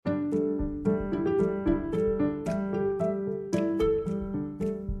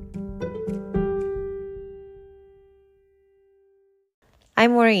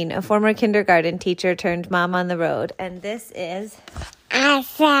I'm Maureen, a former kindergarten teacher turned mom on the road, and this is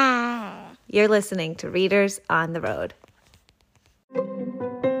Asa. You're listening to Readers on the Road.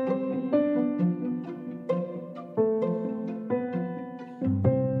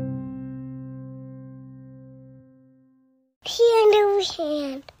 Hand over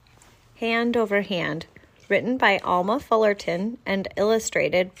hand. Hand over Hand, written by Alma Fullerton and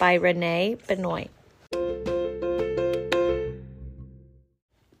illustrated by Renné Benoit.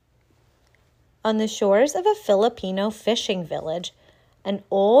 On the shores of a Filipino fishing village, an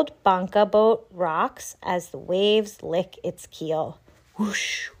old banca boat rocks as the waves lick its keel.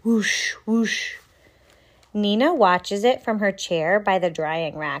 Whoosh, whoosh, whoosh. Nina watches it from her chair by the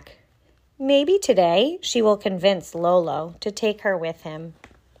drying rack. Maybe today she will convince Lolo to take her with him.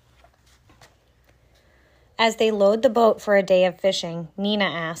 As they load the boat for a day of fishing, Nina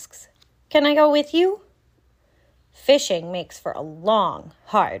asks, "Can I go with you?" "Fishing makes for a long,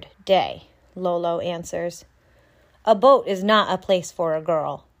 hard day," Lolo answers. "A boat is not a place for a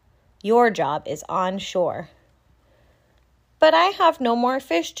girl. Your job is on shore." "But I have no more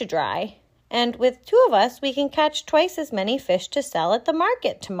fish to dry, and with 2 of us we can catch twice as many fish to sell at the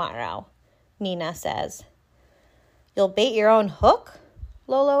market tomorrow," Nina says. "You'll bait your own hook?"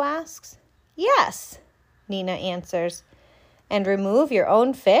 Lolo asks. "Yes," Nina answers. "And remove your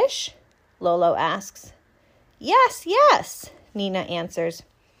own fish?" Lolo asks. Yes, Nina answers.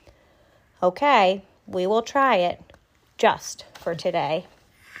 "Okay, we will try it, just for today."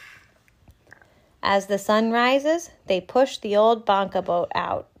 As the sun rises, they push the old banca boat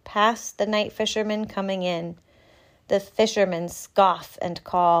out, past the night fishermen coming in. The fishermen scoff and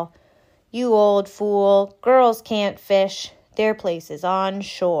call, "You old fool, girls can't fish. Their place is on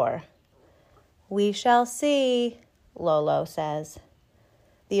shore." "We shall see," Lolo says.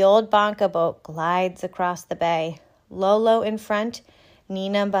 The old banca boat glides across the bay, Lolo in front,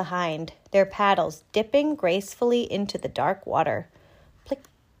 Nina behind, their paddles dipping gracefully into the dark water. Plick,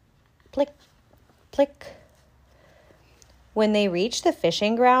 plick, plick. When they reach the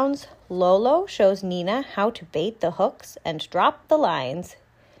fishing grounds, Lolo shows Nina how to bait the hooks and drop the lines.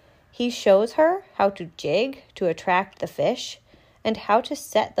 He shows her how to jig to attract the fish and how to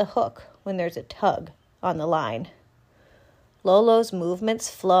set the hook when there's a tug on the line. Lolo's movements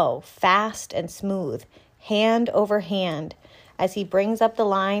flow fast and smooth, hand over hand, as he brings up the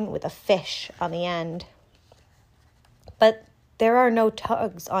line with a fish on the end. But there are no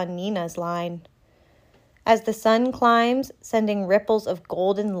tugs on Nina's line. As the sun climbs, sending ripples of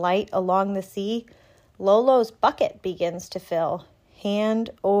golden light along the sea, Lolo's bucket begins to fill,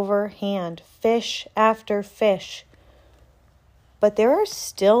 hand over hand, fish after fish. But there are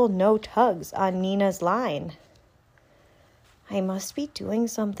still no tugs on Nina's line. I must be doing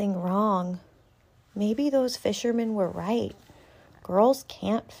something wrong. Maybe those fishermen were right. Girls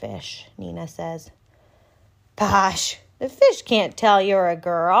can't fish, Nina says. Gosh, the fish can't tell you're a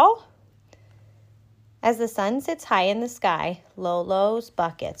girl. As the sun sits high in the sky, Lolo's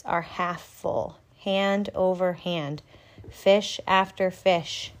buckets are half full, hand over hand, fish after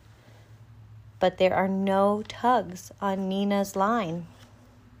fish. But there are no tugs on Nina's line.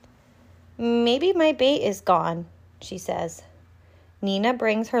 "Maybe my bait is gone," she says. Nina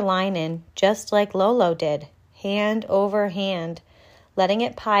brings her line in, just like Lolo did, hand over hand, letting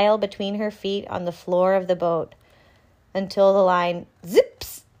it pile between her feet on the floor of the boat until the line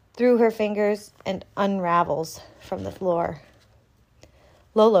zips through her fingers and unravels from the floor.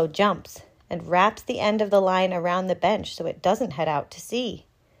 Lolo jumps and wraps the end of the line around the bench so it doesn't head out to sea.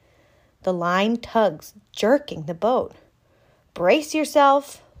 The line tugs, jerking the boat. "Brace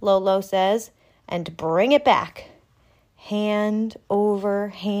yourself," Lolo says, "and bring it back." Hand over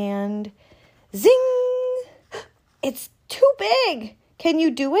hand. Zing! "It's too big. Can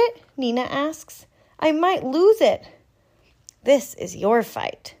you do it?" Nina asks. "I might lose it." "This is your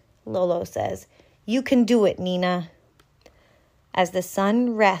fight," Lolo says. "You can do it, Nina." As the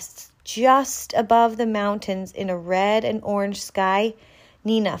sun rests just above the mountains in a red and orange sky,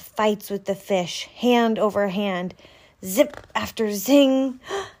 Nina fights with the fish, hand over hand, zip after zing,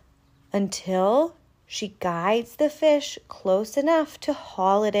 until she guides the fish close enough to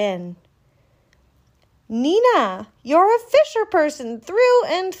haul it in. "Nina, you're a fisher person through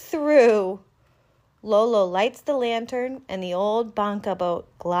and through." Lolo lights the lantern and the old banca boat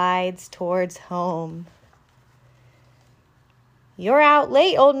glides towards home. "You're out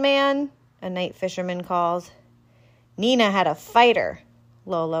late, old man," a night fisherman calls. "Nina had a fighter,"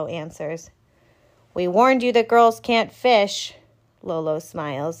 Lolo answers. "We warned you that girls can't fish." Lolo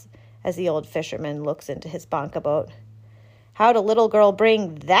smiles as the old fisherman looks into his banca boat. "How'd a little girl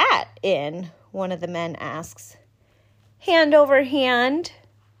bring that in?" one of the men asks. hand over hand,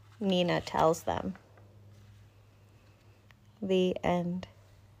 Nina tells them. The end.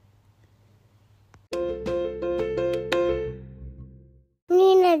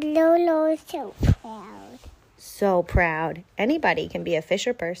 Nina Lolo is so proud. So proud. Anybody can be a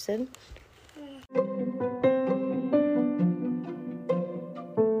fisher person.